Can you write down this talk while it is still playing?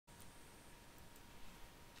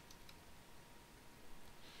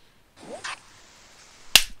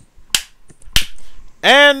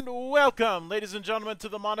And welcome, ladies and gentlemen, to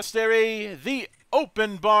the monastery, the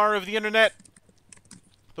open bar of the internet,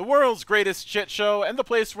 the world's greatest shit show, and the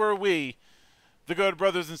place where we, the good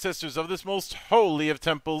brothers and sisters of this most holy of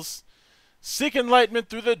temples, seek enlightenment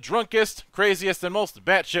through the drunkest, craziest, and most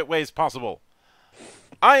batshit ways possible.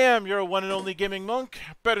 I am your one and only gaming monk,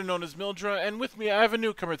 better known as Mildra, and with me I have a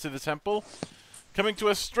newcomer to the temple, coming to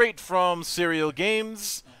us straight from Serial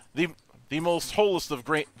Games, the most holest of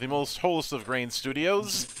grain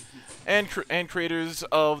studios, and creators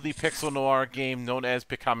of the pixel noir game known as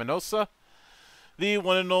Pecaminosa, the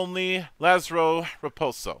one and only Lazaro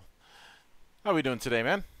Raposo. How are we doing today,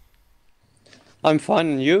 man? I'm fine,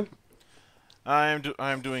 and you?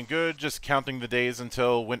 I'm doing good. Just counting the days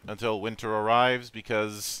until winter arrives,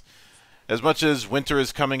 because as much as winter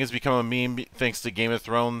is coming has become a meme thanks to Game of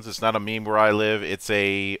Thrones, it's not a meme where I live. It's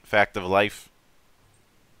a fact of life.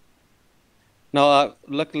 No,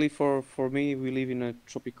 luckily for me, we live in a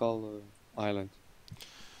tropical island.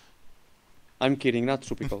 I'm kidding, not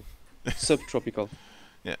tropical, subtropical.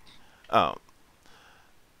 Yeah. I'm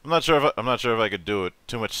not sure if I could do it.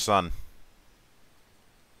 Too much sun.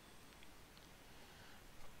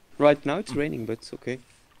 Right now it's raining, but it's okay.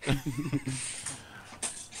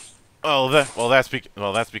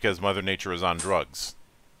 That's because Mother Nature is on drugs.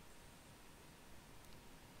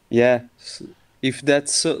 Yeah, if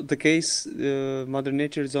that's the case, Mother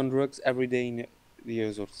Nature is on drugs every day in the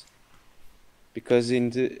Azores. Because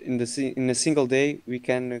in a single day we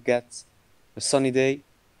can get a sunny day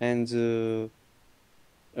and a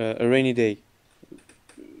rainy day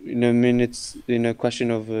in a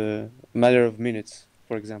question of a matter of minutes,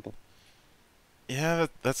 for example. Yeah,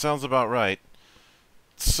 that sounds about right.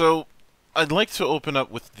 So, I'd like to open up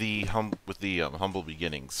with the humble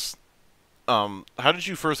beginnings. How did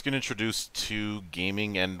you first get introduced to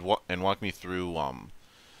gaming, and walk me through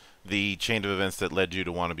the chain of events that led you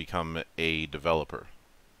to want to become a developer?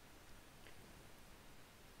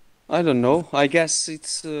 I don't know. I guess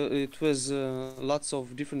it was lots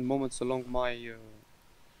of different moments along my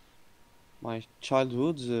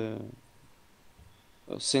childhood,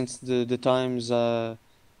 since the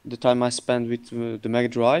time I spent with the Mega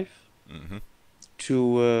Drive Mm-hmm.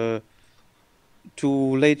 to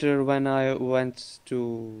later when I went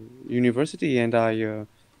to university and I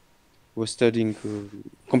was studying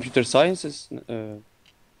computer sciences,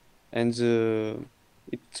 and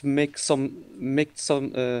it makes some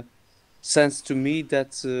sense to me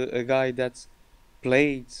that a guy that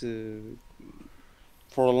played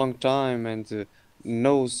for a long time and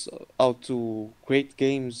knows how to create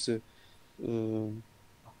games.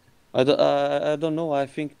 I don't know. I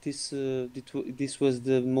think this was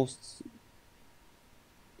the most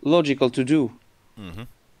logical to do. Mm-hmm.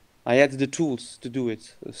 I had the tools to do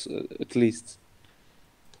it, at least.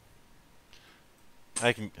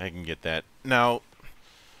 I can get that. Now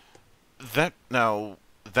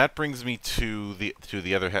that brings me to the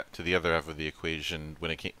other half of the equation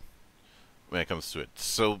when it comes to it.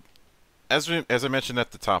 So, as I mentioned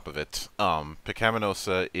at the top of it,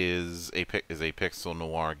 Pecaminosa is a pixel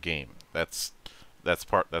noir game. That's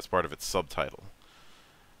part of its subtitle.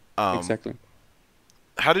 Exactly.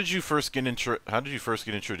 How did you first get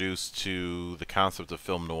introduced to the concept of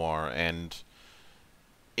film noir, and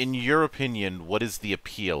in your opinion, what is the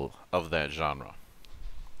appeal of that genre?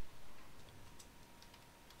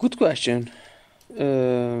 Good question.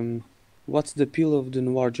 What's the appeal of the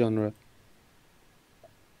noir genre?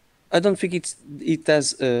 I don't think it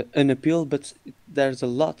has an appeal, but there's a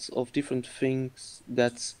lot of different things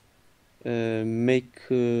that made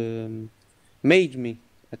me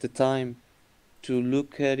at the time to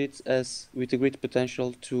look at it as with a great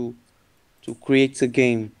potential to create a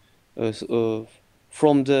game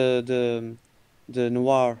from the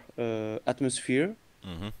noir atmosphere,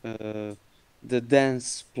 Mm-hmm. the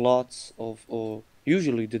dense plots of, or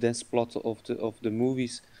usually the dense plot of the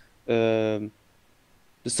movies.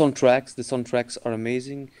 The soundtracks are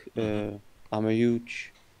amazing. Mm-hmm. I'm a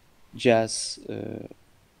huge jazz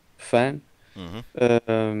fan.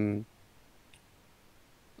 Mm-hmm. Um,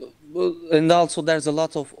 and also there's a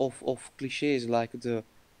lot of cliches like the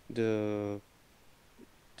the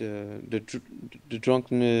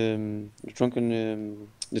drunken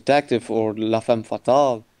detective or la femme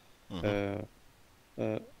fatale.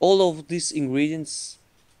 Mm-hmm. All of these ingredients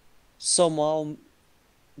somehow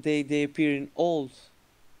they appear in all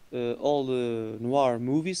the noir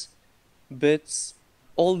movies, but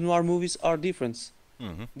all noir movies are different,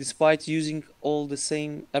 Mm-hmm. despite using all the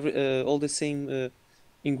same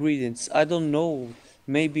ingredients. I don't know.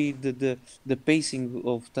 Maybe the pacing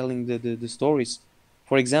of telling the stories.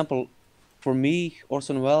 For example, for me,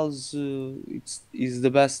 Orson Welles is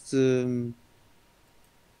the best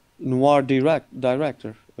noir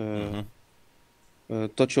director.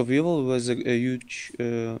 Touch of Evil was a huge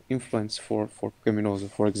influence for Pecaminosa,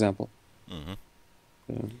 for example.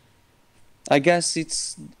 I guess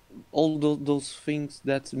it's all those things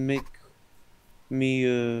that make me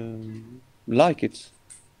like it.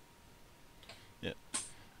 Yeah,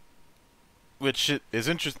 which is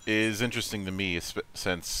interesting to me,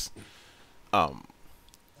 since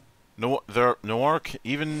noir,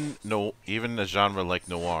 even a genre like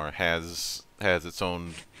noir has its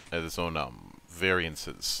own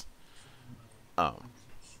variances.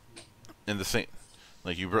 In the same,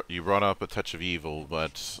 like you brought up A Touch of Evil,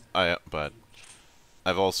 but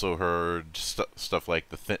I've also heard stuff like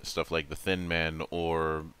the Thin Man,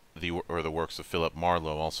 or the works of Philip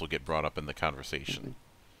Marlowe also get brought up in the conversation.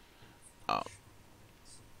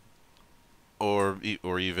 Or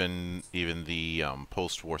even the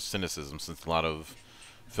post-war cynicism, since a lot of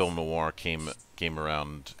film noir came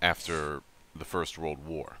around after the First World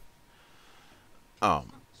War.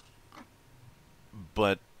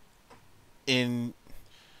 But in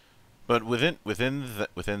but within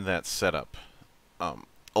that setup, a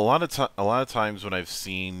lot of times when I've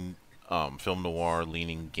seen film noir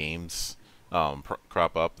leaning games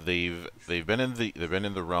crop up, they've been in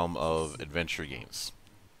the realm of adventure games.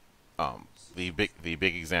 The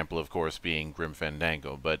big example, of course, being Grim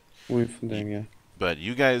Fandango, but With them, yeah. but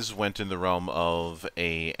you guys went in the realm of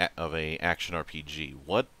a action RPG.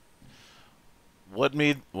 What was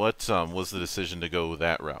the decision to go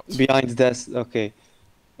that route? Behind that, okay.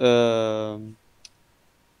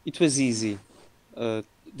 It was easy.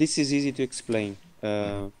 This is easy to explain.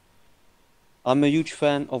 I'm a huge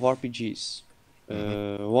fan of RPGs.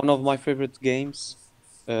 One of my favorite games.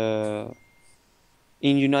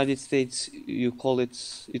 In United States, you call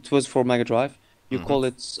it. It was for Mega Drive. You call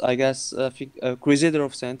it, I guess, Crusader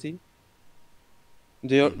of Santi.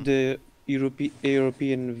 The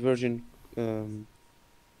European version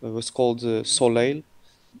was called Soleil.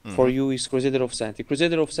 For you, is Crusader of Santi.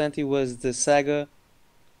 Crusader of Santi was the Saga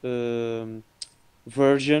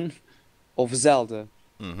version of Zelda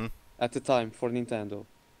at the time for Nintendo,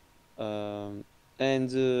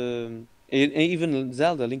 and even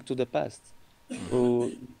Zelda: Link to the Past.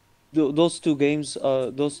 Those two games,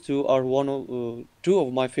 those two are two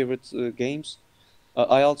of my favorite games.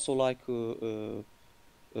 I also like the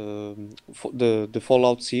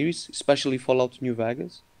Fallout series, especially Fallout New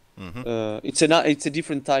Vegas. It's a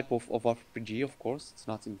different type of RPG, of course. It's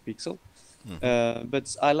not in pixel,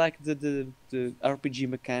 but I like the RPG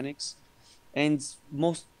mechanics, and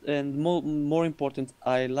more important,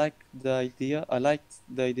 I liked the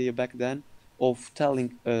idea back then of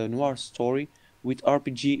telling a noir story with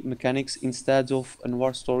RPG mechanics instead of a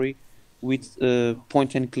noir story with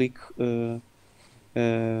point and click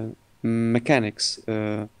mechanics.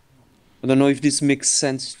 I don't know if this makes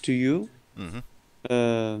sense to you,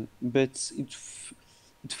 but it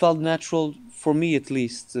felt natural for me, at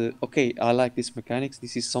least. Okay, I like this mechanics.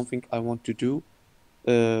 This is something I want to do,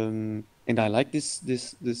 and I like this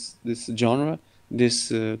genre.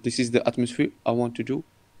 This is the atmosphere I want to do.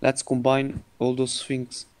 Let's combine all those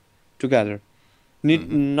things together.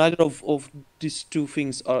 Neither of these two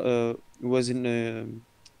things was an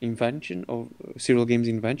invention of serial games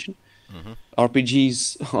invention.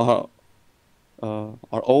 RPGs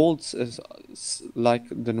are old, like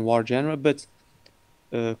the noir genre, but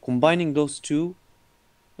combining those two,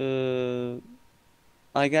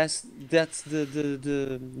 I guess that's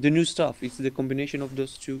the new stuff. It's the combination of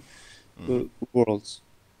those two worlds.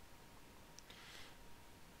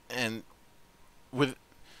 And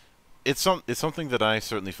it's something that I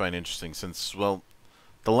certainly find interesting, since, well,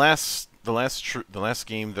 the last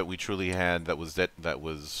game that we truly had that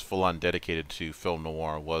was full on dedicated to film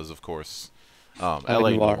noir was, of course, LA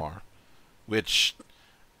Noir, which,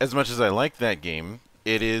 as much as I like that game,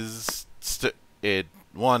 it is it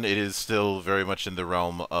is still very much in the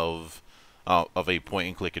realm of a point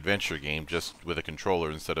and click adventure game, just with a controller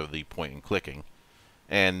instead of the point and clicking,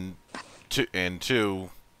 and two,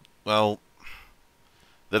 well,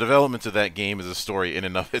 the development of that game is a story in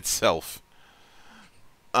and of itself.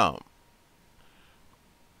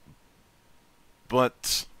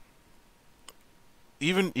 But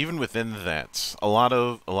even within that, a lot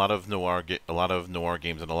of noir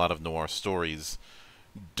games and a lot of noir stories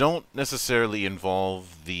don't necessarily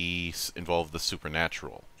involve the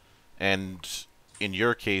supernatural. And in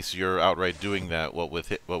your case, you're outright doing that. What with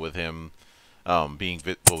him being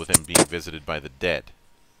visited by the dead.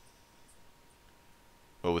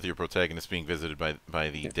 Well, with your protagonist being visited by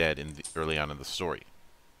the dead early on in the story.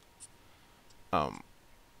 Um,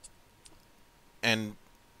 and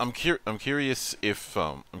I'm curious if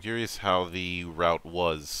I'm curious how the route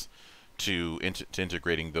was to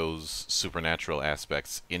integrating those supernatural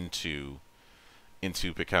aspects into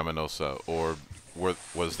Pecaminosa, or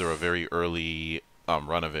was there a very early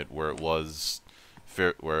run of it where it was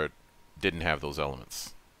where it didn't have those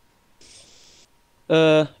elements?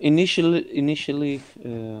 Initially,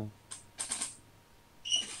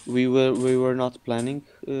 we were not planning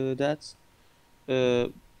that, uh,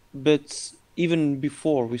 but even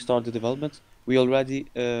before we started development, we already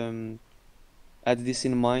had this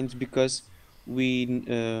in mind because we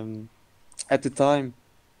at the time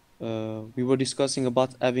we were discussing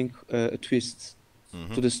about having a twist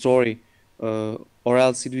Mm-hmm. to the story, or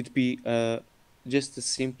else it would be just as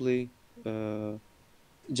simply uh,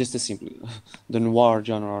 just as simply the noir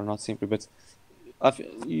genre, not simply, but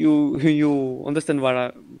you understand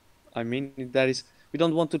what I mean. That is, we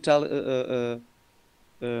don't want to tell a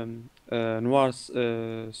noir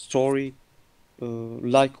story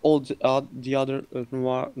like all the other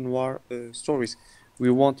noir stories. We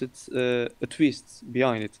wanted a twist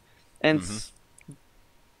behind it, and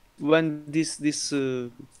Mm-hmm. when this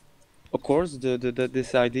occurs,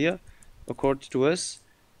 this idea occurred to us,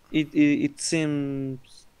 it seemed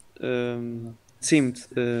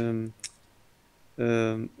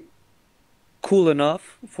um, cool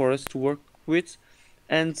enough for us to work with,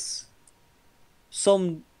 and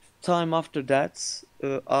some time after that,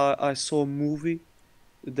 I saw a movie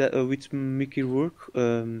that with Mickey Rourke,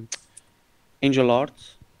 Angel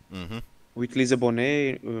Art, Mm-hmm. with Lisa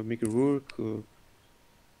Bonet, Mickey Rourke,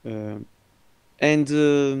 um and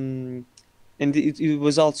it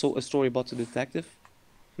was also a story about a detective,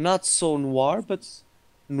 not so noir, but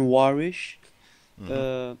noirish. Mm-hmm.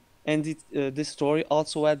 Uh, and this story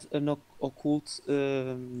also had an occult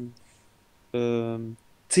um,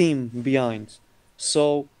 theme behind.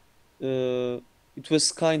 So it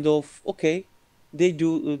was kind of okay. They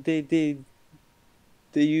do they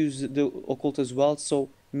use the occult as well. So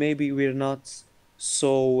maybe we're not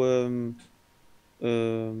so um,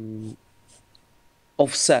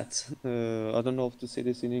 offset. I don't know how to say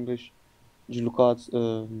this in English. Gilukat,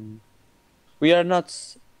 we are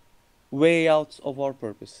not way out of our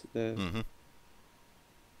purpose. Mm-hmm.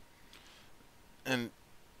 And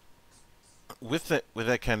with that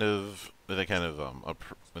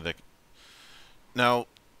now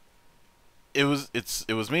it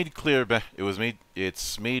was made clear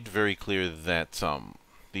it's made very clear that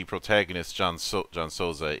the protagonist John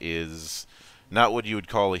Souza is not what you would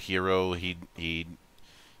call a hero. He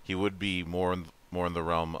would be more in the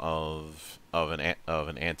realm of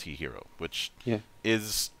an anti-hero, which Yeah.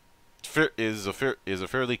 is is a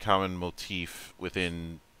fairly common motif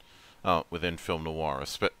within film noir,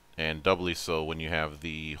 and doubly so when you have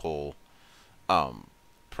the whole um,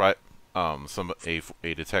 pri-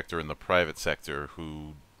 a detector in the private sector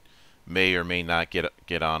who may or may not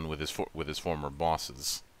get on with his former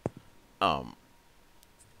bosses. Um,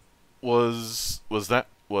 was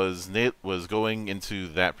going into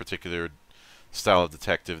that particular style of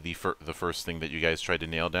detective the first thing that you guys tried to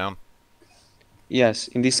nail down? Yes.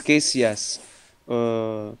 In this case, yes.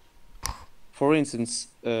 Uh, for instance,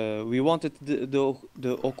 we wanted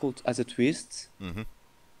the occult as a twist Mm-hmm.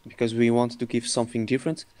 because we wanted to give something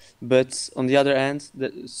different. But on the other hand,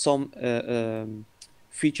 some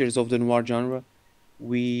features of the noir genre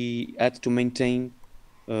we had to maintain.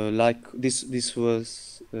 Like this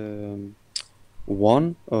was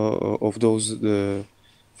one of those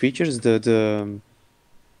features, the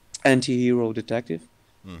anti-hero detective.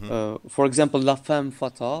 Mm-hmm. For example, La Femme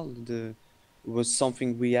Fatale was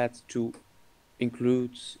something we had to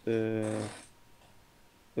include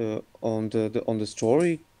on the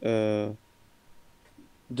story.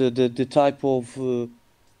 The type of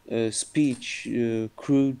speech,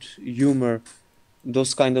 crude humor,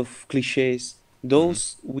 those kind of cliches. Mm-hmm.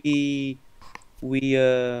 Those we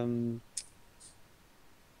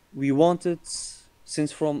we wanted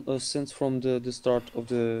since from the start of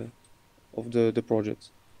the project.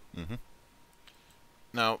 Mm-hmm.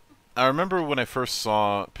 Now, I remember when I first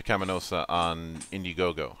saw Pecaminosa on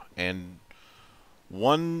Indiegogo, and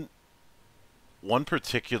one one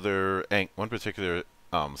particular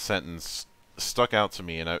sentence stuck out to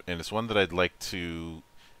me, and it's one that I'd like to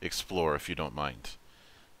explore if you don't mind.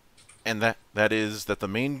 And that is that the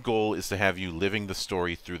main goal is to have you living the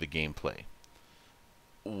story through the gameplay.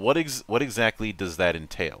 What exactly does that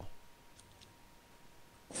entail?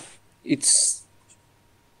 It's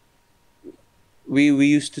we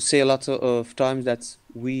used to say a lot of times that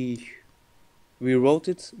we wrote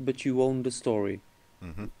it, but you own the story.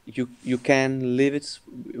 Mm-hmm. You can live it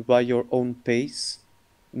by your own pace,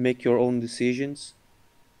 make your own decisions,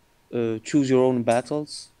 choose your own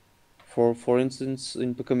battles. For instance,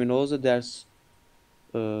 in Pecaminosa, there's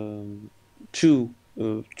two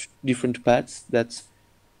different paths. That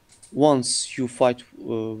once you fight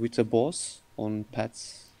with a boss on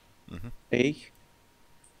path Mm-hmm. A,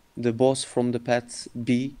 the boss from the path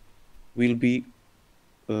B will be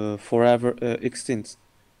forever extinct.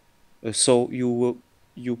 So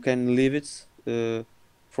you can live it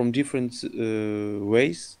from different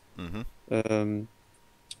ways. Mm-hmm. Um,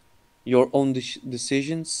 your own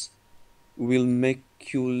decisions will make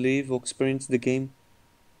you live or experience the game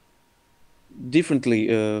differently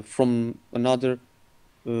from uh,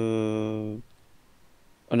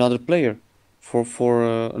 another player. For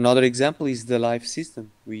another example is the life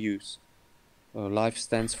system we use. Life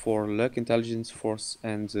stands for luck, intelligence, force,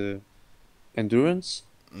 and endurance.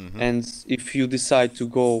 Mm-hmm. And if you decide to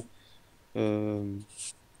go um,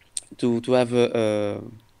 to have a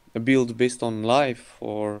build based on life,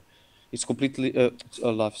 or it's completely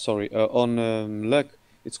life, sorry, on luck,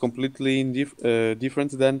 it's completely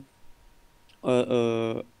different than uh,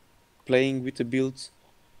 uh, playing with a build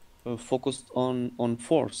focused on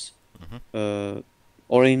force, Mm-hmm. uh,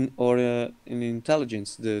 or in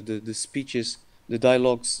intelligence. The speeches, the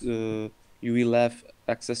dialogues you will have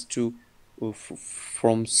access to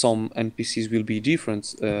from some NPCs will be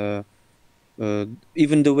different.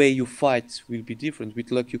 Even the way you fight will be different. With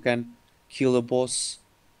luck, you can kill a boss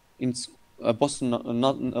in a boss, not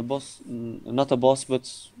a boss, not a boss,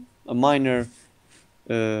 but a minor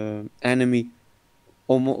enemy,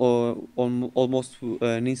 almost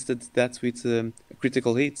an instant death with a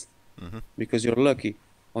critical hit Mm-hmm. because you're lucky.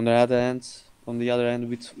 On the other hand,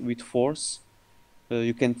 with force,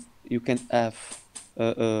 you can have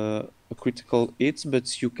a critical hit,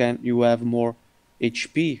 but you have more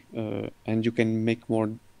HP and you can make more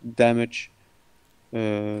damage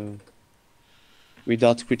uh,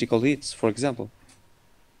 without critical hits, for example.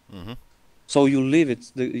 Mm-hmm. So you live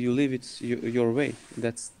it your way.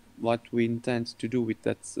 That's what we intend to do with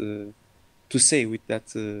that. To say with that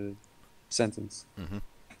sentence. Mm-hmm.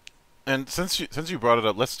 And since you brought it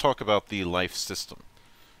up, let's talk about the life system,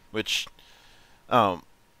 which um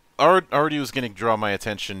already was going to draw my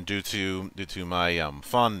attention due to my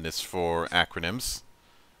fondness for acronyms.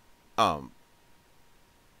 Um,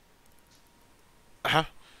 huh,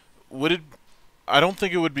 would it? I don't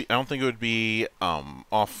think it would be. I don't think it would be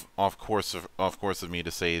off course of me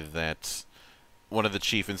to say that one of the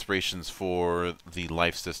chief inspirations for the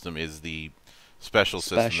life system is the special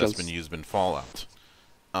system that's been Specials. used in Fallout.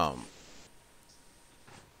 Um,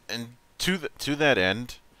 and to that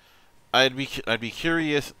end, I'd be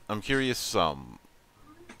curious. I'm curious.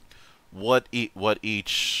 What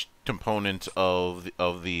each component of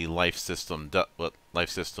the what life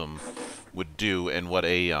system would do, and what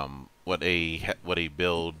a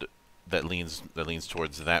build that leans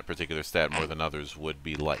towards that particular stat more than others would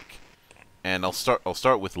be like. And I'll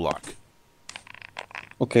start with luck.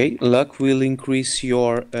 Okay, luck will increase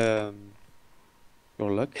your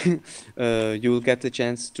luck. You will get the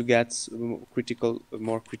chance to get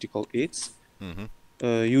more critical hits. Mm-hmm.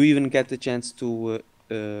 You even get the chance to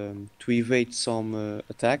evade some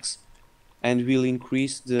attacks, and will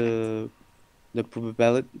increase the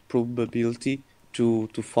probability to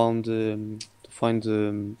find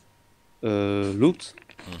loot.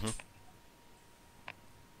 Mm-hmm.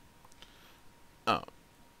 Oh,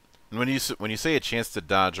 and when you say a chance to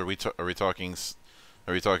dodge, are we talking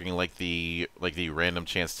like the random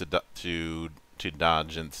chance to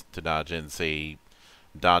dodge and say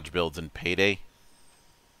dodge builds in Payday?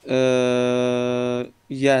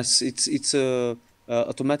 Yes, it's a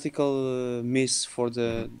automatical miss for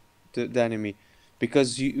Mm-hmm. the enemy,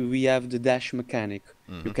 because we have the dash mechanic.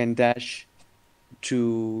 You Mm-hmm. can dash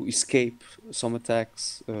to escape some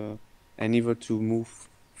attacks, and even to move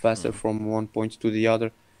faster Mm-hmm. from one point to the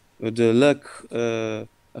other. The luck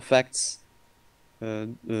affects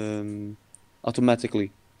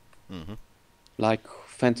automatically, Mm-hmm. like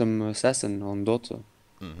Phantom Assassin on Dota,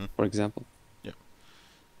 Mm-hmm. for example. Yeah.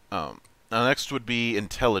 Now next would be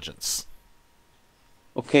intelligence.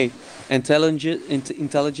 Okay,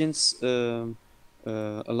 intelligence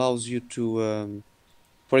allows you to,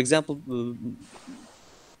 for example,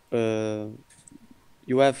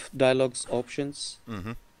 you have dialogues options.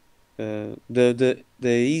 Mm-hmm. The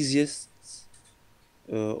easiest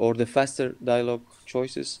or the faster dialogue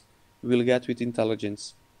choices will get with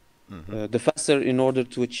intelligence. Mm-hmm. The faster in order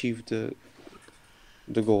to achieve the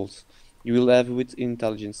goals you will have with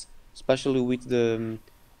intelligence, especially with the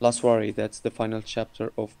last worry. That's the final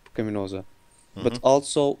chapter of Pecaminosa. but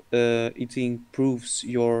also it improves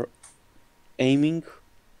your aiming,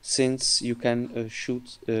 since you can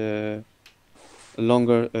shoot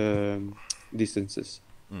longer distances.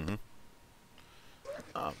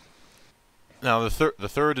 Now, the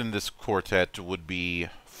third in this quartet would be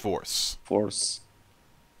force.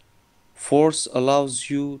 Force allows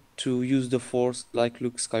you to use the Force like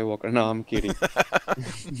Luke Skywalker. No, I'm kidding.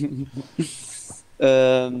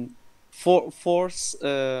 Force,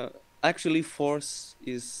 actually, Force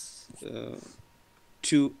is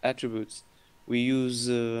two attributes. We use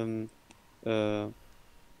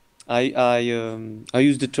I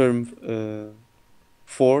use the term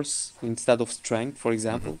force instead of strength, for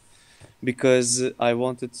example, because I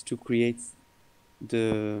wanted to create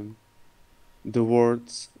the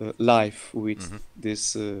word life with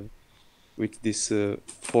this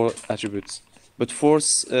four attributes. But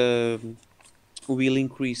force will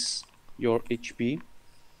increase your HP,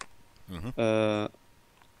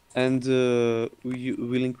 and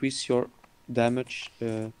will increase your damage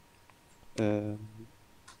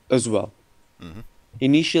as well.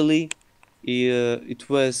 Initially, it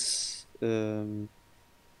was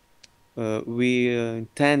we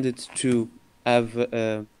intended to have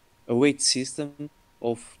a weight system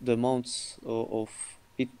of the amounts of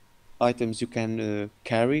items you can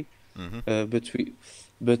carry, but we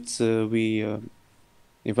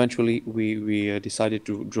eventually we decided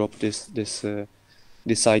to drop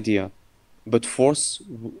this idea. But force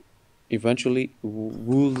eventually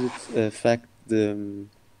would affect the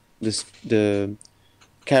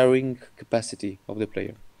carrying capacity of the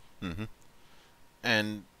player.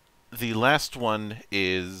 And the last one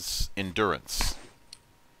is endurance.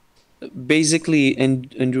 Basically,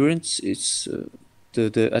 endurance is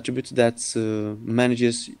the attribute that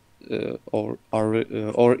manages or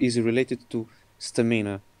is related to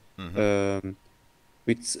stamina.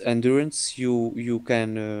 With endurance, you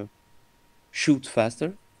can shoot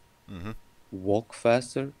faster, walk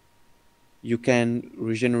faster. You can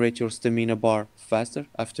regenerate your stamina bar faster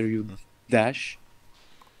after you dash.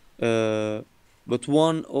 But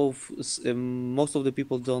one of most of the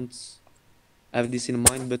people don't have this in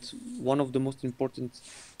mind. But one of the most important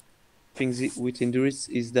things with endurance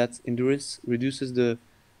is that endurance reduces the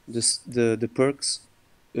perks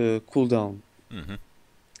cooldown.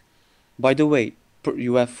 By the way,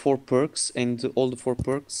 you have 4 perks, and all the 4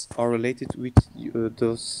 perks are related with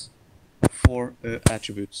those 4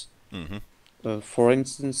 attributes. For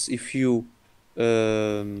instance, if you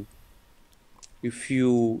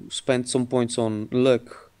spend some points on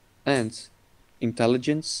luck and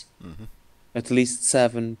intelligence, at least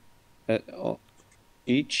 7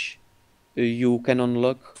 each, you can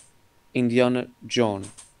unlock Indiana John.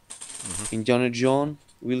 Indiana John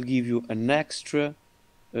will give you an extra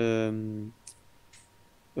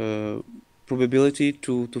probability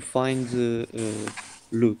to find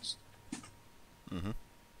loot.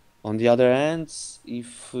 On the other hand,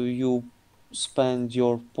 if you spend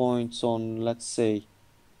your points on, let's say,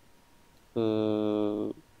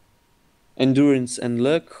 endurance and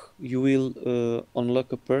luck, you will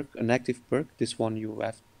unlock a perk, an active perk. This one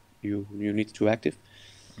you need to active.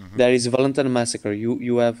 There is Valentine Massacre.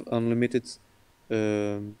 You have unlimited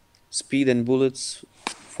speed and bullets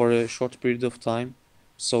for a short period of time,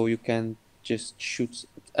 so you can just shoot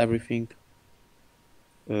at everything.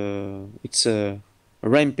 It's a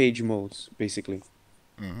rampage mode, basically.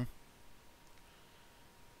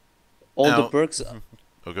 All the perks.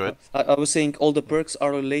 Oh, go ahead. I was saying all the perks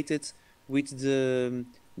are related with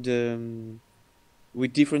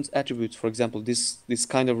with different attributes. For example, this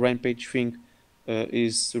kind of rampage thing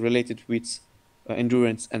is related with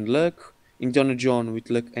endurance and luck. Indiana John with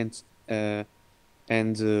luck and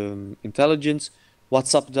intelligence.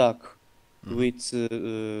 What's Up Doc with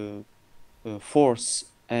force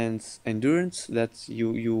and endurance. That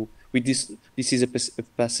you with this is a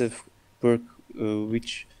passive perk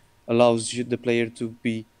which allows the player to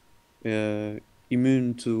be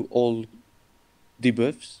immune to all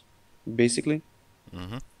debuffs, basically.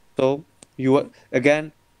 So you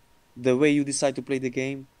again, the way you decide to play the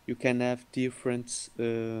game, you can have different,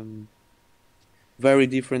 very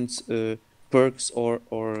different perks or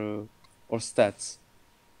stats.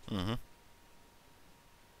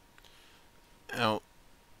 Now,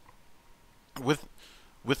 with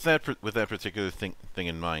that particular thing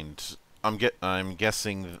in mind, I'm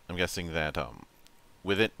guessing that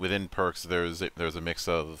within perks there's a mix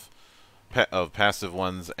of passive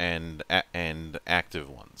ones and active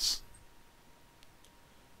ones.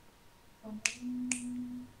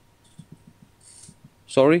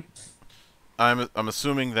 Sorry? I'm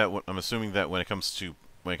assuming that when it comes to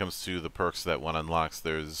the perks that one unlocks,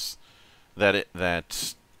 there's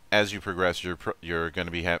that as you progress, you're going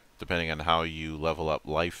to be depending on how you level up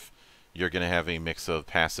life, you're going to have a mix of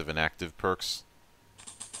passive and active perks.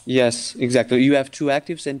 Yes, exactly. You have two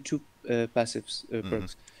actives and two passives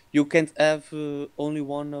perks. You can't have only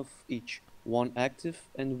one of each, one active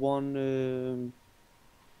and one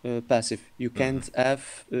passive. You can't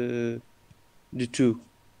have the two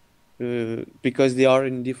because they are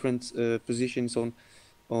in different positions on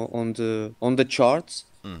the charts.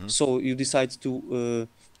 So you decide to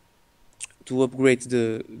upgrade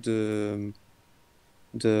the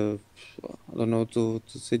I don't know to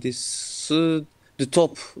say this the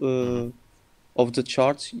top of the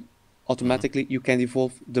chart. Automatically you can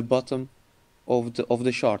evolve the bottom of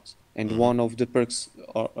the chart, and one of the perks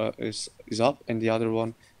is up and the other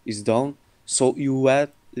one is down. So you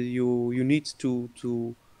need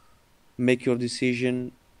to make your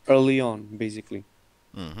decision early on, basically.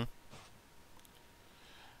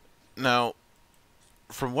 Now,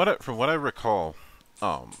 from what I recall,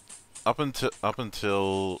 up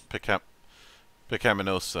until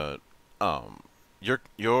Pecaminosa,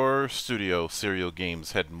 your studio, Serial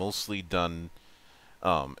Games, had mostly done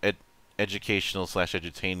educational /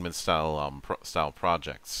 edutainment style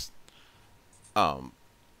projects. And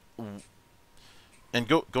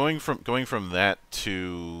going from that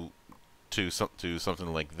to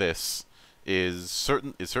something like this is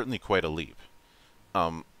certainly quite a leap.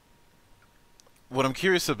 What I'm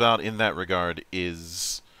curious about in that regard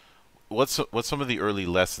is what's some of the early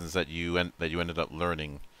lessons that you ended up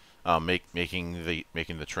learning, making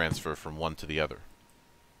the transfer from one to the other.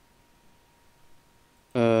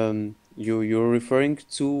 You're referring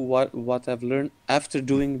to what I've learned after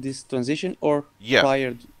doing this transition, or Yeah.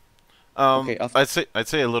 prior? Okay, after. I'd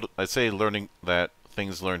say learning that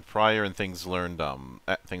things learned prior and things learned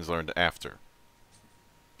after.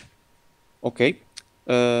 Okay.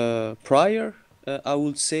 Prior, I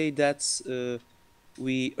would say that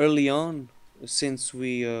we early on, since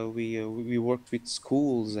we worked with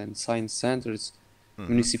schools and science centers,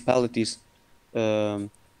 municipalities,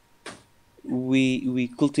 we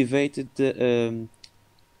cultivated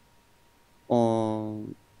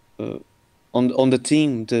on on the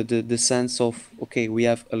team the sense of, okay, we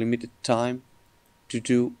have a limited time to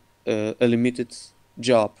do a limited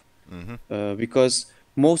job, because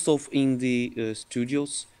most of indie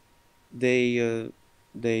studios they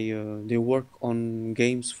work on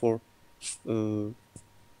games for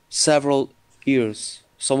several years.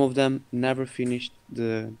 Some of them never finished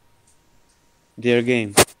their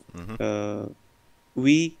game.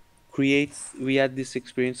 We had this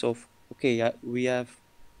experience of, okay, we have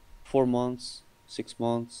 4 months, 6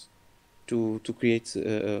 months to create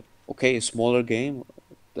okay, a smaller game.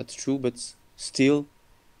 That's true, but still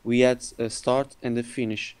we had a start and a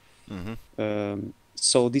finish.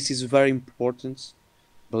 So this is very important,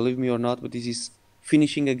 believe me or not, but this is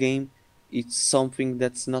finishing a game. It's something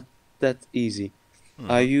that's not that easy.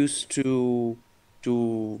 I used to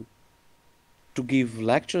give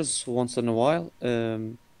lectures once in a while,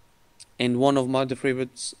 and one of my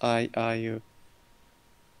favorites I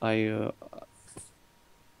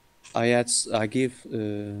gave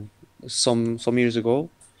some years ago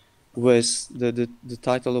was the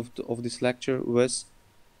title of this lecture was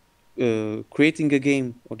creating a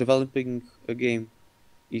game or developing a game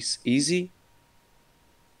is easy.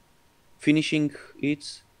 Finishing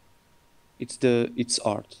it's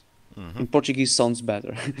art. In Portuguese sounds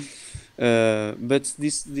better. But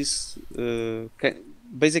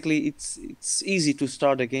basically it's easy to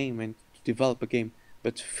start a game and to develop a game,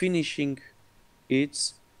 but finishing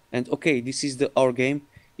it, and okay, this is our game,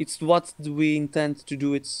 it's what do we intend to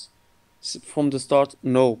do it from the start?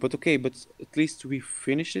 No, but okay, but at least we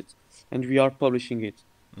finish it and we are publishing it.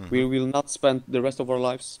 We will not spend the rest of our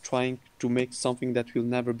lives trying to make something that will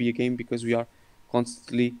never be a game, because we are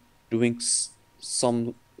constantly doing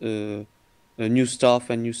some new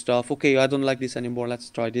stuff. Okay, I don't like this anymore, let's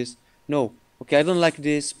try this. No, okay, I don't like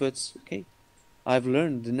this, but okay, I've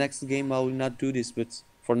learned the next game I will not do this, but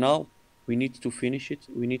for now we need to finish it,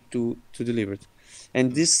 we need to deliver it.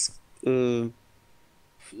 And this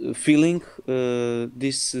feeling,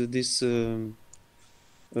 this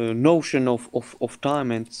notion of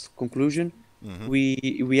time and conclusion,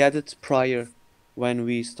 we had it prior when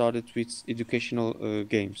we started with educational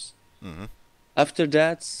games. After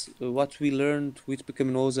that, what we learned with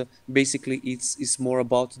Pecaminosa, basically it's more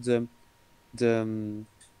about the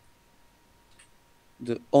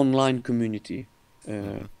online community,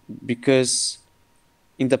 because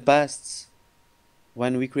in the past,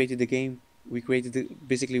 when we created the game, we created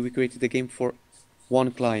the game for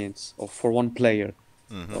one client or for one player.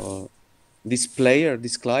 This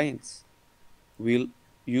client, we'll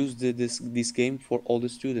use this game for all the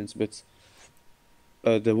students, but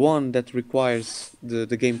the one that requires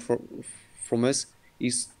the game from us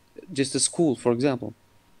is just a school, for example.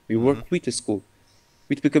 We work with a school.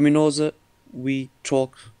 With Pecaminosa, we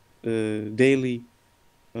talk daily.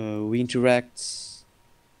 We interact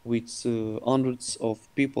with hundreds of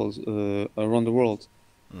people around the world.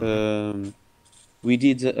 We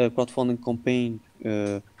did a crowdfunding campaign.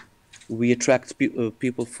 We attract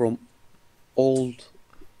people from all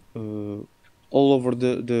over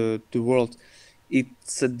the world.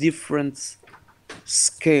 It's a different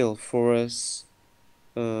scale for us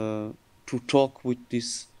to talk with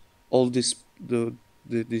these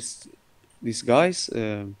guys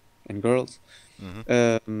and girls,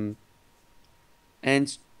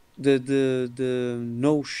 and the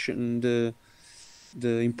notion, the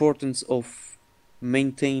importance of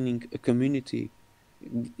maintaining a community.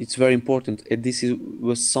 It's very important, and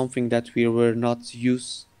was something that we were not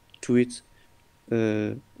used to it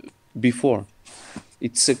before.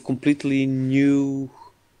 It's a completely new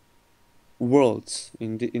world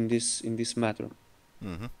in this matter.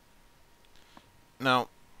 Now,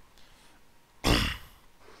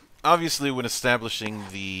 obviously, when establishing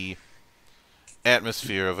the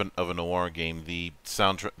atmosphere of a noir game, the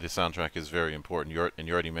soundtrack is very important. You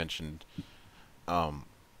already mentioned,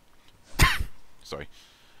 sorry,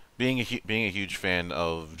 being a huge fan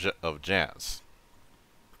of jazz.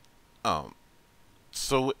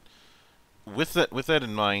 So with that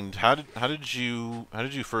in mind, how did you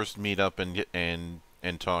first meet up and get and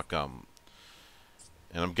talk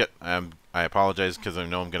and I apologize because I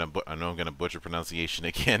know I'm gonna butcher pronunciation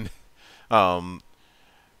again.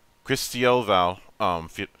 Cristóbal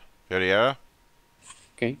Ferreira.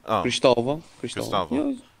 Okay, Cristóbal.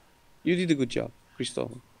 Cristóbal. You did a good job,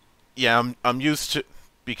 Cristóbal. Yeah, I'm used to,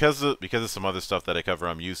 because of some other stuff that I cover.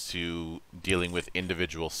 I'm used to dealing with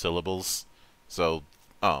individual syllables, so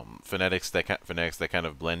phonetics that kind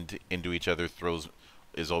of blend into each other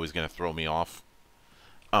is always going to throw me off.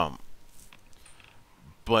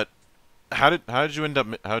 But how did you end up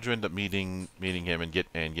meeting him and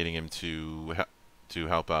getting him to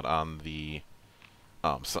help out on the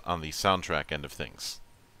soundtrack end of things?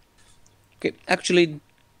 Okay, actually,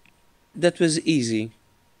 that was easy.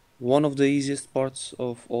 One of the easiest parts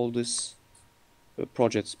of all this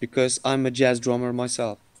projects, because I'm a jazz drummer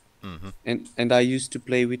myself, and I used to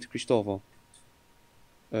play with Cristóbal.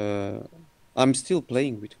 I'm still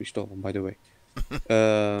playing with Cristóbal, by the way.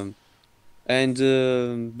 And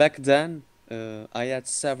back then, I had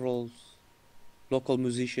several local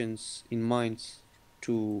musicians in mind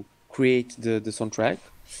to create the soundtrack,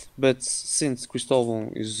 but since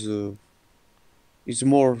Cristóbal is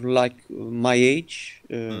more like my age,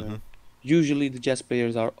 usually the jazz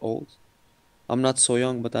players are old. I'm not so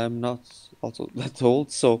young, but I'm not also that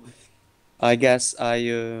old, so I guess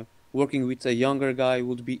working with a younger guy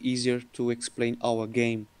would be easier to explain how a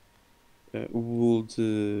game would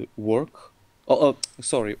work.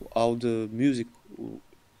 Sorry, how the music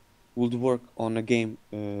would work on a game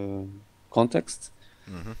context.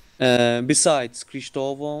 Besides,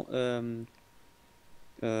 Cristóbal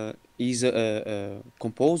he's a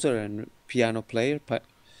composer and piano player,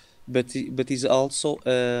 but he's also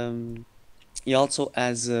he also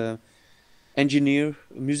has a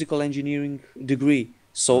musical engineering degree,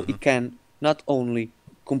 so he can not only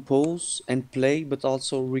compose and play, but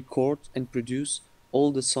also record and produce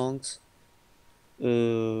all the songs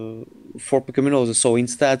for Pecaminosa. So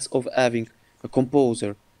instead of having a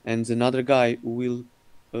composer and another guy who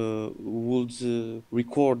would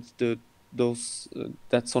record that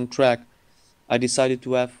soundtrack, I decided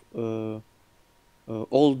to have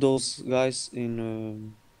all those guys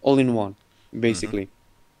in all in one, basically.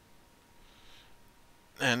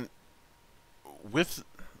 And with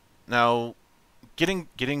now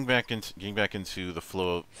getting back into the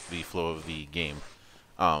flow of the game,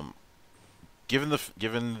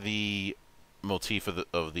 given the motif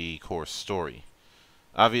of the core story,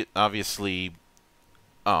 obviously,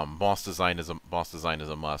 boss design is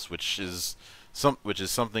a must, which is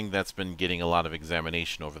something that's been getting a lot of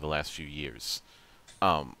examination over the last few years.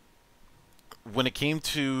 When it came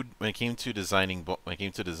to designing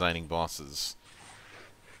bosses,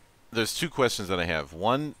 there's two questions that I have.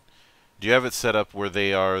 One, do you have it set up where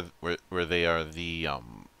they are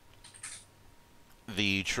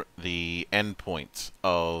the end point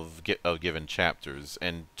of given chapters?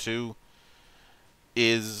 And two,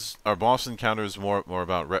 are boss encounters more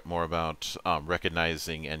about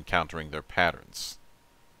recognizing and countering their patterns?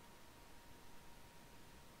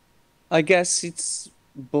 I guess it's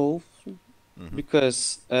both,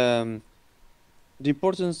 because the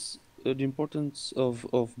importance the importance of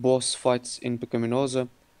boss fights in Pecaminosa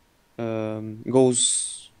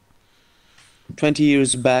goes 20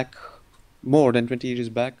 years back, more than 20 years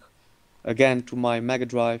back, again to my Mega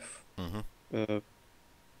Drive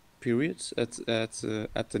periods at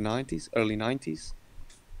the 90s, early 90s.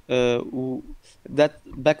 That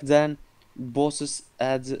back then bosses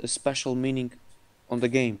had a special meaning on the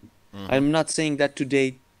game. I'm not saying that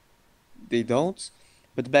today they don't,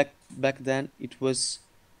 but back then it was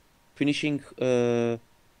finishing or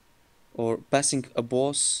passing a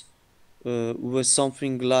boss was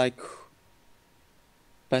something like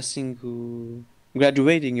passing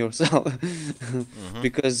graduating yourself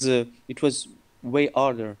because it was way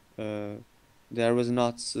harder. There was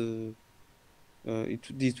not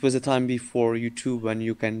it was a time before YouTube when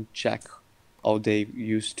you can check how they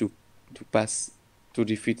used to pass to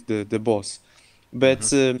defeat the boss. But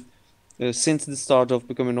since the start of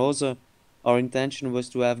Pecaminosa, our intention was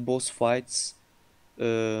to have boss fights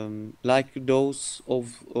like those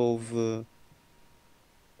of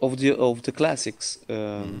the classics.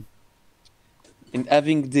 And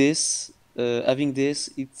having this,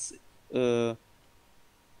 it's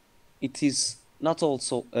it is not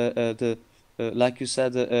also the like you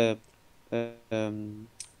said the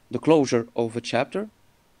closure of a chapter.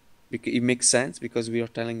 It makes sense because we are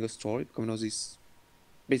telling a story. Pecaminosa is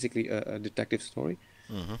basically a detective story.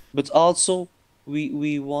 But also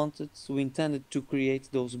we intended to create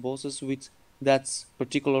those bosses with that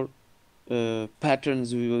particular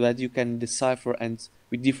patterns that you can decipher, and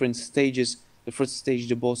with different stages. The first stage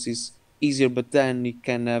the boss is easier, but then it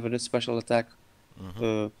can have a special attack.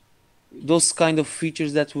 Those kind of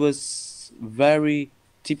features that was very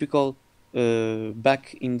typical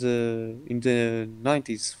back in the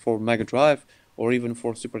 90s for Mega Drive or even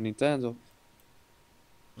for Super Nintendo.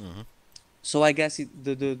 So I guess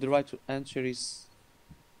the right answer is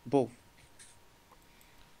both.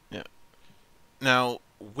 Yeah. Now,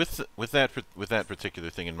 with that particular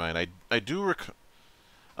thing in mind, I do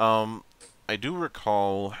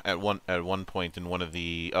recall at one point in one of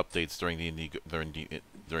the updates during the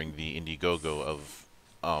Indiegogo of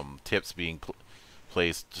tips being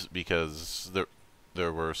placed because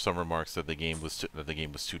there were some remarks that the game was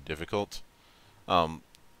too difficult.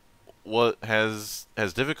 What has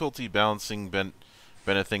difficulty balancing been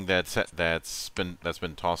a thing that's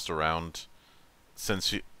been tossed around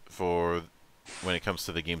since when it comes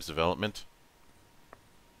to the game's development?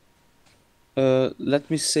 Let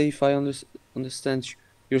me say if I understand you.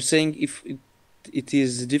 You're saying if it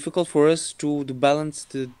is difficult for us to balance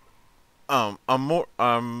the. I'm more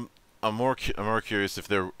curious if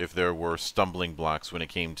there were stumbling blocks when it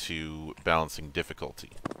came to balancing difficulty.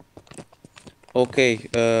 Okay.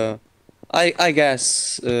 I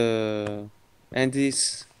guess and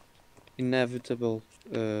it's inevitable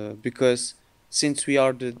because since we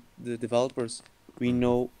are the developers, we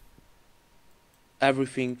know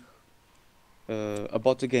everything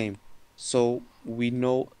about the game, so we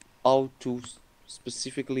know how to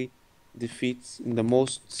specifically defeat in the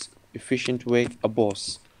most efficient way a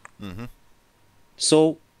boss.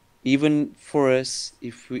 So even for us,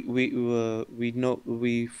 if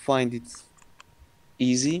we find it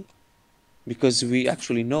easy because we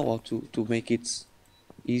actually know how to make it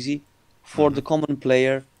easy. For the common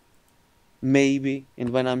player, maybe, and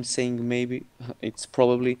when I'm saying maybe, it's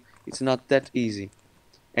not that easy.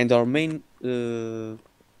 And our main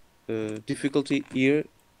difficulty here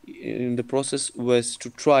in the process was to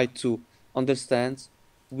try to understand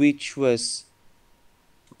which was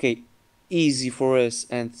easy for us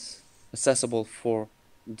and accessible for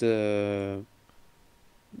the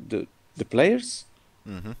players,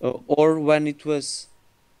 or when it was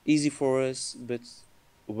easy for us but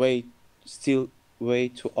still way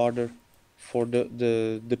too harder for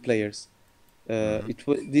the players.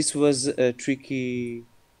 This was a tricky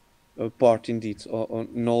part indeed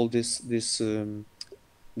on all this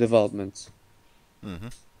development.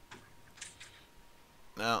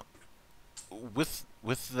 Now, with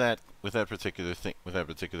that particular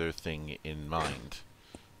thing in mind,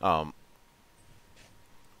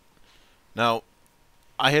 now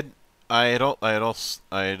I'd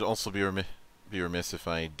also be remiss if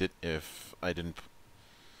I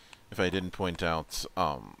didn't point out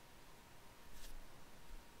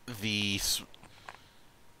the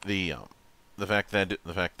fact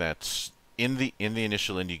that in the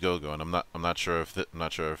initial Indiegogo, and I'm not sure if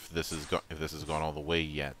this has gone all the way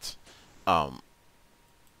yet.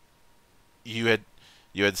 You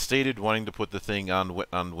had stated wanting to put the thing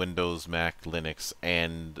on Windows, Mac, Linux,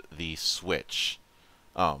 and the Switch.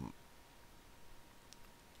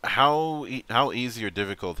 How easy or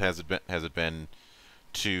difficult has it been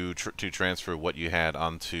to transfer what you had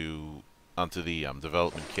onto the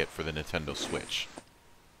development kit for the Nintendo Switch?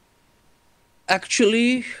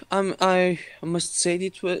 Actually, I must say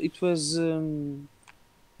it was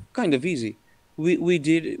kind of easy. We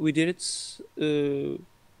did it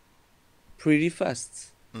pretty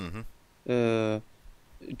fast. Mm-hmm. Uh,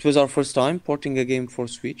 it was our first time porting a game for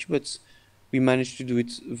Switch, but we managed to do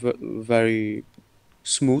it very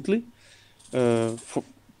smoothly. I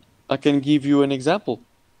can give you an example.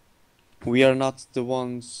 We are not the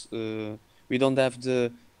ones. We don't have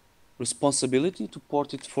the responsibility to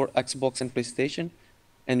port it for Xbox and PlayStation,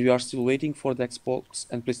 and we are still waiting for the Xbox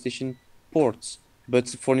and PlayStation ports. But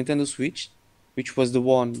for Nintendo Switch, which was the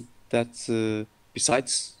one that,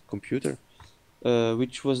 besides computer,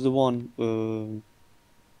 which was the one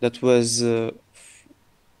that was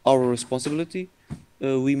our responsibility,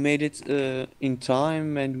 we made it in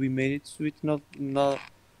time, and we made it with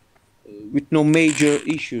no major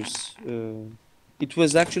issues. It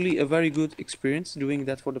was actually a very good experience doing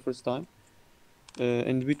that for the first time,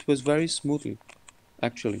 and it was very smoothly,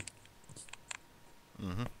 actually.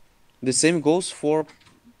 Mm-hmm. The same goes for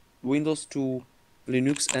Windows to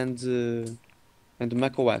Linux and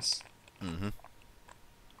Mac OS. Mm-hmm.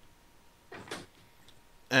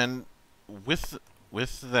 And with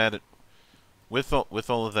that with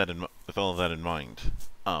all of that in mind,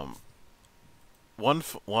 um, one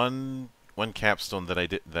capstone that I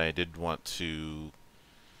did want to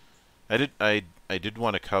I did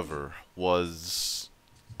want to cover was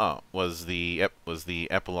the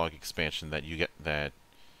epilogue expansion that you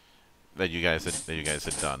guys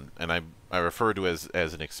had done, and I refer to as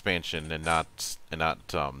an expansion and not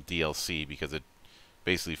DLC, because it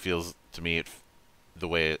basically feels to me, the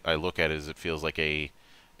way I look at it is, it feels like a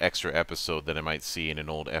extra episode that I might see in an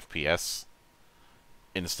old FPS,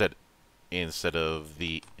 instead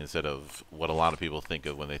of what a lot of people think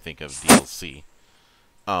of when they think of DLC.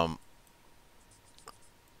 Um,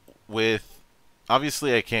 with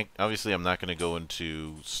obviously I'm not going to go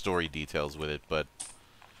into story details with it, but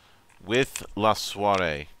with La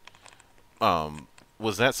Soirée,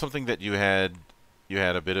 was that something that you had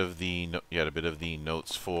a bit of the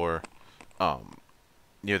notes for, um,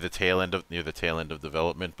 near the tail end of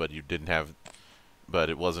development, but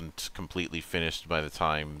it wasn't completely finished by the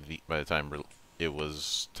time it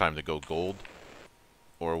was time to go gold,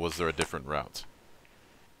 or was there a different route?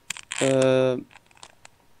 Uh,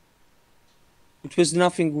 it was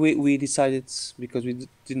nothing we decided because we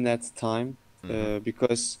didn't have time. Mm-hmm.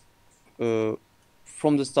 Because uh,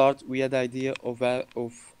 from the start we had the idea of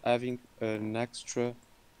having an extra.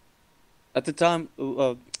 At the time,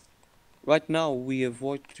 right now we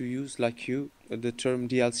avoid to use, like you, the term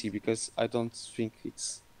DLC, because I don't think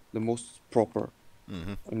it's the most proper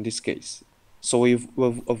Mm-hmm. in this case. So we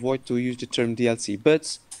avoid to use the term DLC.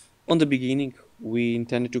 But on the beginning, we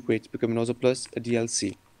intended to create Pecaminosa plus a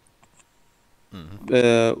DLC.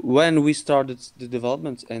 Mm-hmm. When we started the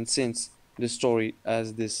development, and since the story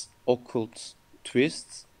has this occult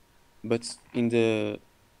twist, but in the,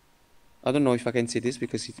 I don't know if I can say this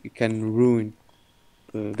because it can ruin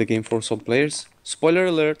the game for some players. Spoiler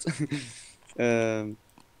alert! On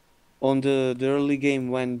the early game,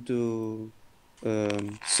 when the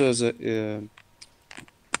Souza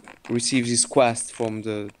receives his quest from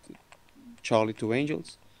the Charlie to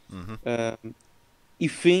Angels, Mm-hmm. he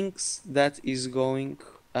thinks that he's going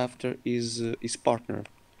after his partner.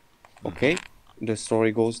 Okay, the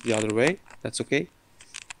story goes the other way. That's okay.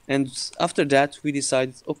 And after that, we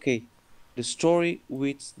decided, okay, the story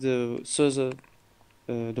with the Souza,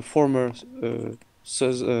 the former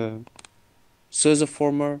Souza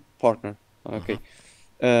former partner. Okay,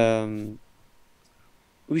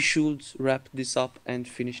 we should wrap this up and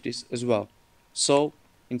finish this as well. So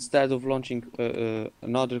instead of launching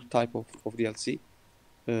another type of DLC,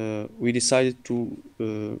 we decided to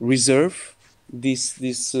reserve this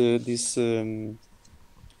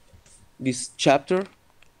chapter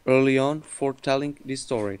early on for telling this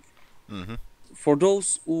story. Mm-hmm. For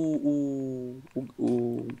those who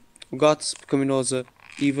got Pecaminosa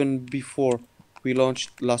even before we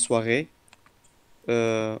launched La Soirée,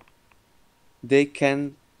 they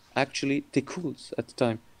can actually, they could at the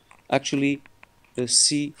time actually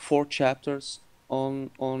see 4 chapters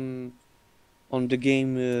on the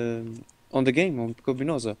game, on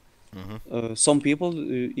Pecaminosa. Mm-hmm. Some people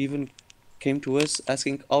even came to us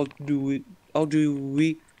asking, how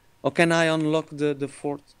can I unlock the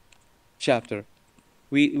 4th chapter?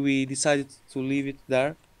 We decided to leave it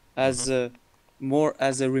there Mm-hmm. as more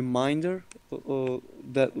as a reminder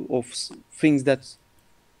that of things that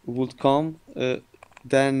would come.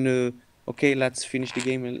 Then okay, let's finish the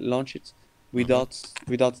game and launch it. without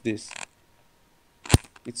this.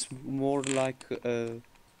 It's more like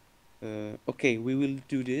okay, we will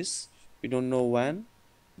do this. We don't know when,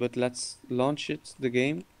 but let's launch it, the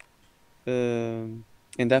game, and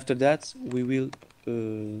after that we will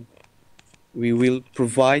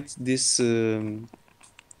provide this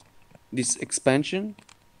expansion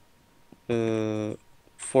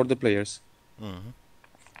for the players. Mm-hmm.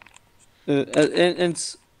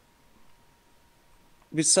 And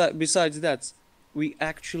besides that, we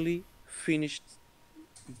actually finished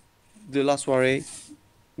the last soiree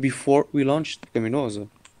before we launched Pecaminosa.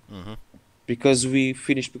 Mm-hmm. Because we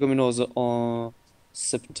finished Pecaminosa on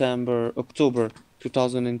October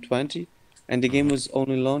 2020, and the game was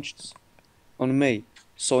only launched on May.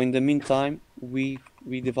 So in the meantime, we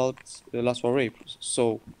developed the last soiree,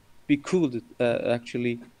 so we could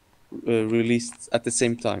actually release at the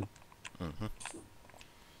same time. Mm-hmm.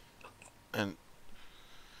 And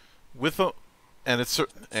with a, and it's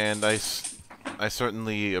and I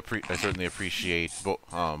certainly appreciate both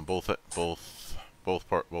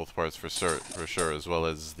parts for sure, as well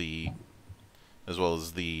as the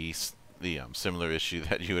similar issue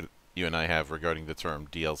that you and I have regarding the term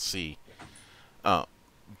DLC.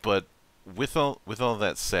 But with all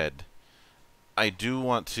that said, I do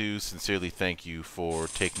want to sincerely thank you for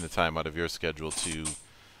taking the time out of your schedule to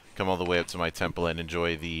come all the way up to my temple and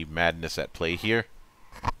enjoy the madness at play here.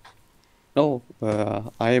 Oh,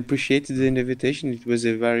 I appreciated the invitation. It was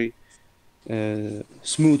a very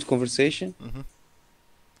smooth conversation. Mm-hmm.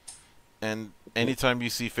 And anytime you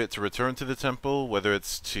see fit to return to the temple, whether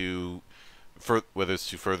it's to further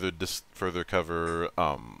cover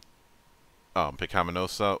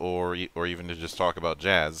Pecaminosa or even to just talk about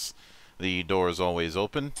jazz, the door is always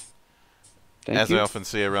open. Thank As you. I often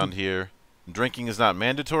say around here, drinking is not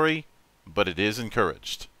mandatory, but it is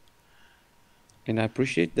encouraged. And I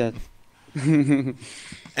appreciate that.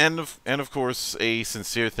 And of course, a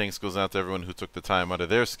sincere thanks goes out to everyone who took the time out of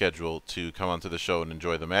their schedule to come onto the show and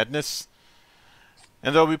enjoy the madness.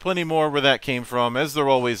 And there'll be plenty more where that came from, as there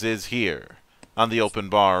always is here, on the open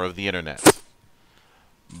bar of the internet.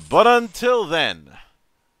 But until then,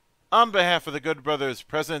 on behalf of the good brothers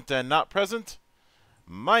present and not present,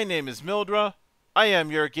 my name is Mildra, I am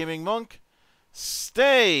your gaming monk.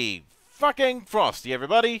 Stay fucking frosty,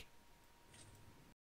 everybody!